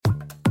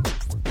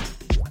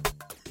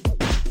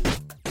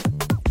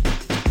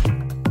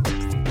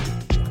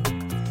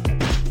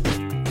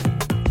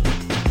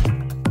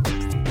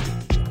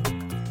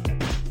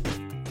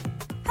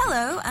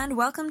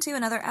welcome to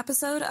another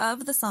episode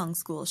of the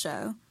Songschool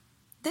show.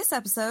 This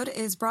episode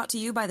is brought to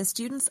you by the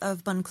students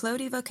of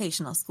Bunclody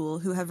Vocational School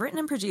who have written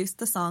and produced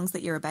the songs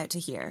that you're about to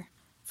hear.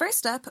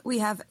 First up, we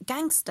have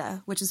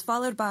Gangsta, which is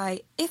followed by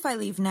If I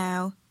Leave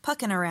Now,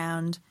 Puckin'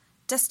 Around,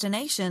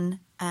 Destination,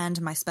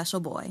 and My Special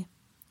Boy.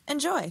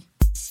 Enjoy!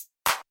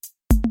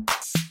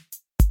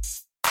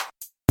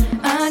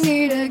 I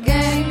need a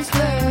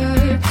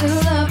gangster to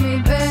love me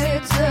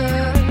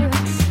better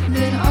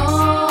than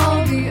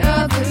all the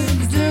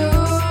others do.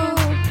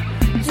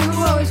 To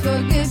always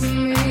forgive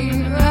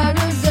me, ride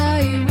or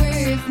die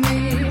with me.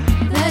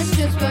 That's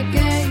just what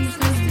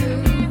gangsters do.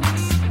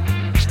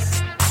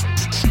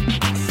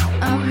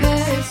 I'm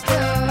messed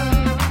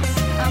up,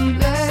 I'm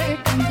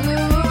black and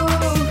blue,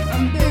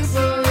 I'm big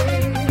for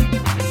it.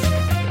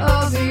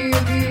 All the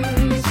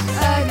abuse,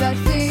 I got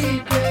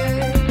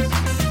secrets.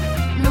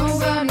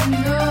 Nobody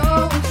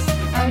knows.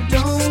 I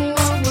don't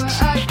want what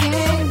I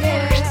can't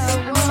get. I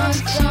want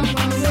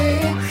someone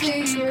with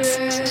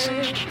secrets.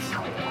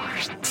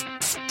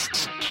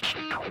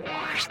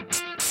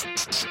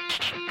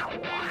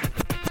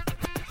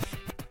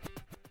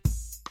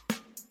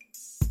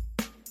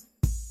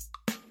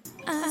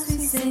 As we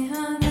say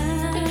our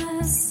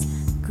last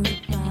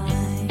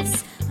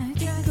goodbyes, I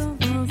think of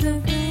all the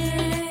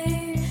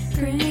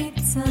great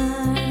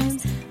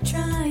times,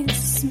 trying to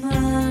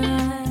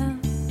smile.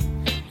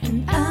 And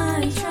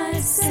I try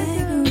to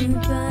say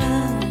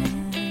goodbye.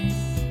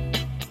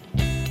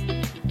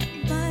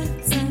 By the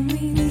time we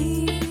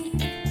leave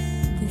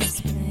this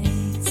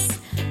place,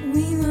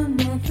 we will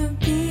never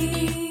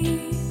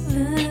be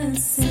the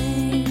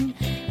same.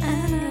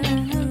 And I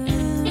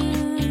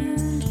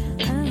learned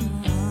a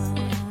lot.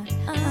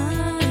 I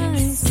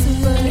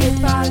swear. But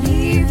if I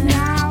leave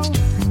now,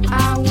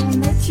 I won't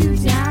let you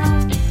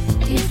down.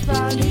 If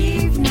I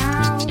leave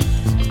now,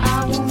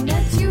 I won't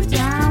let you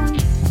down.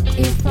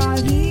 If I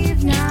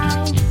leave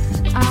now,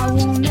 I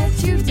won't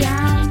let you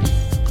down.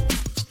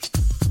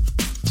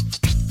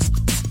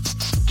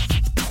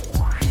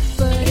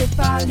 But if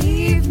I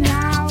leave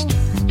now,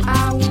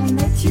 I won't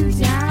let you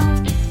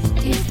down.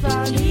 If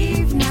I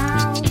leave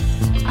now,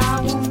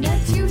 I won't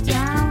let you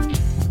down.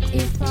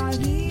 If I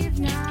leave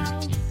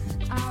now,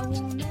 I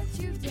won't let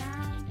you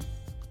down.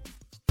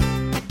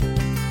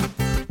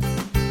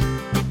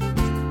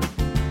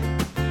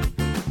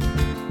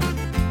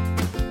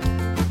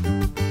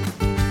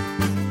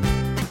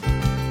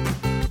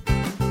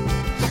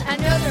 I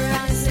know the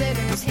round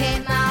sitters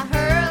hate my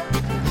hurl,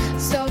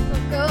 so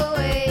look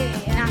away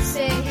and I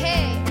say,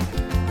 hey,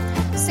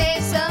 say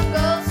some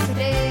goals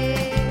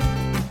today.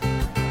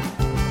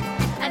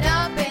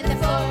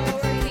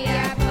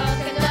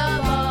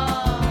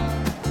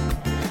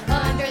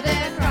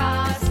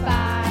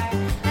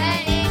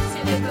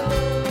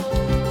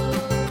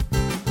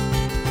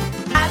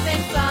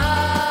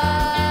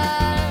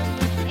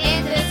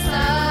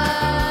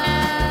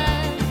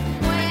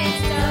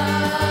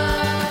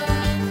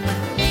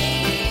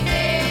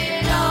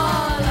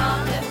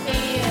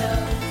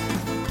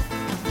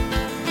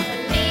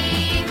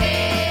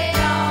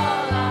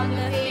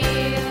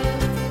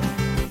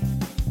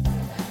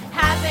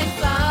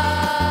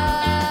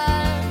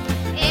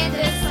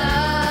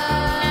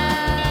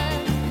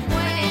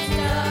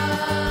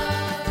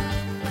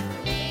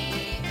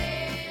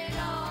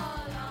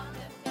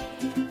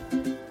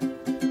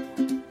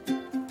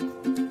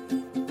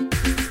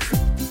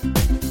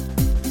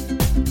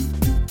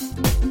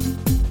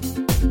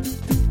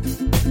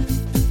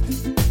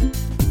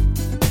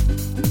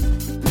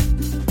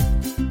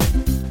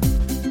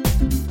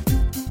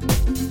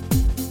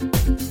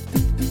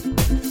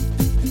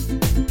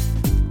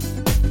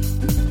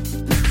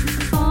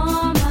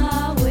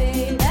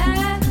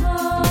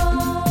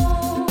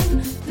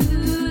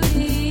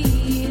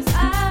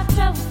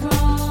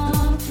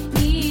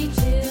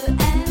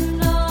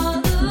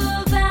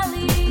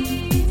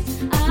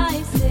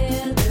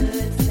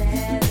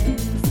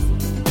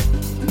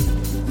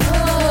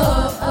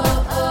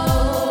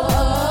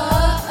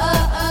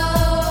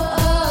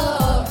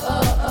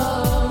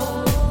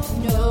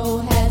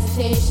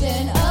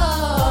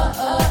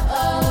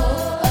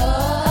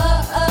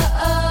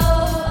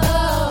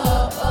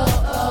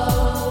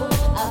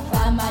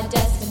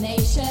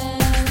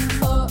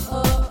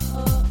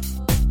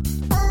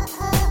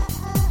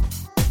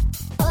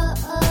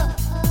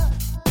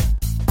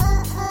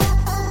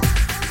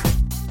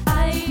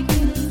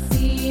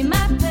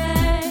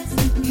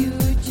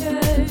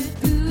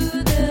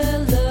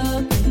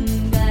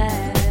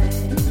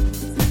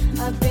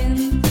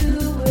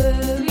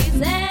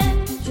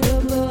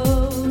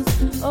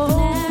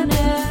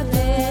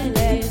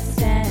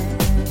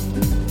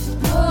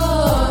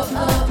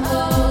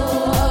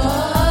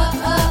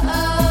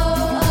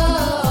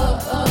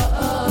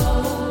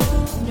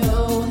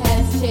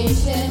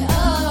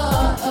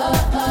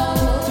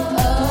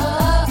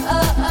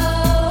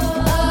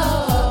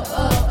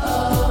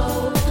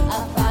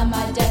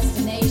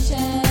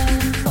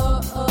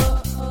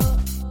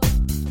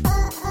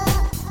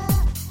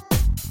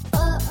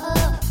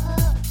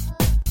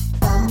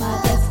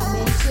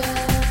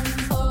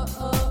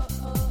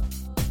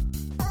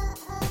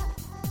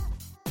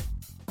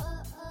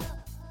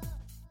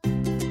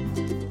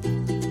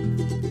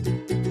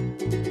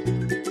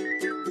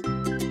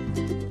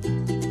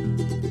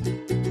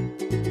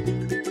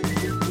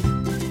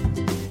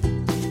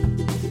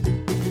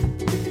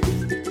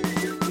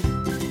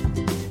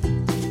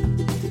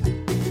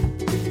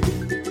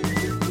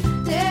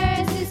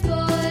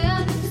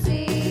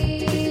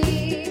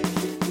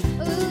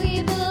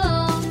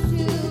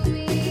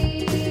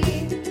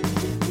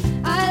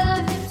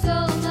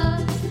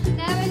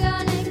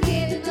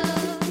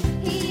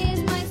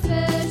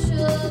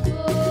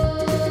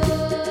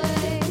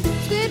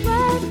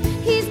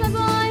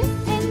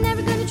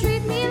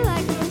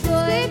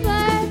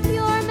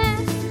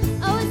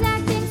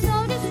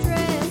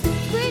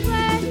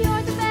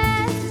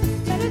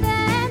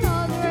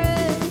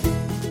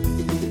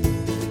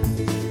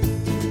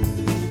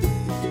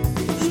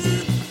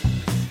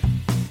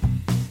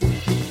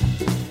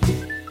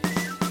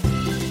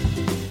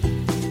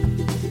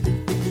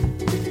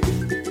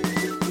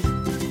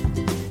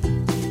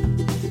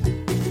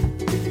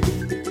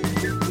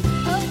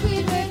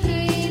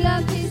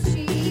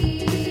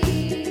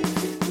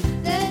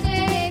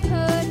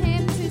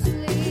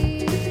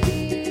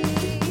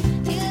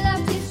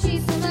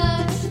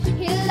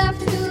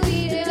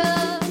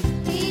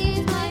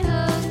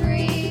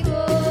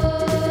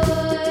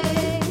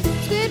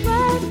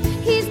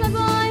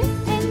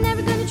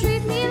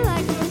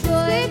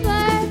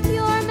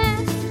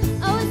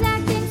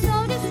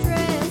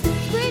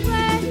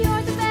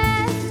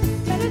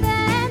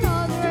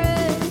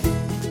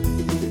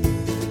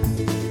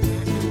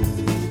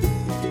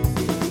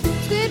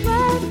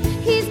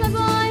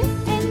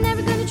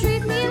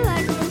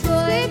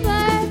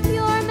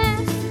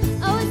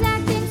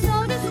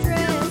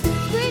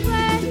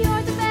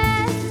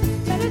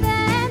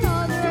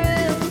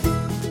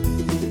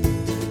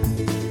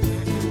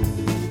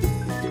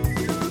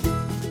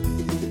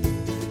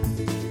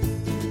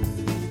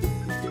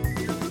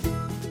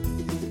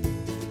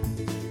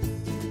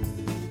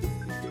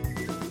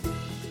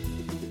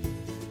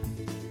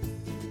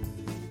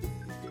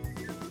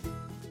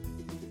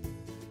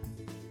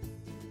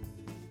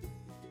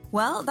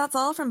 Well, that's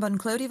all from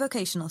Bunclody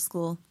Vocational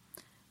School.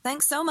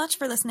 Thanks so much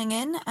for listening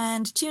in,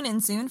 and tune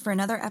in soon for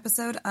another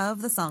episode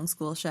of the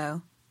Songschool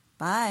Show.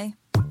 Bye.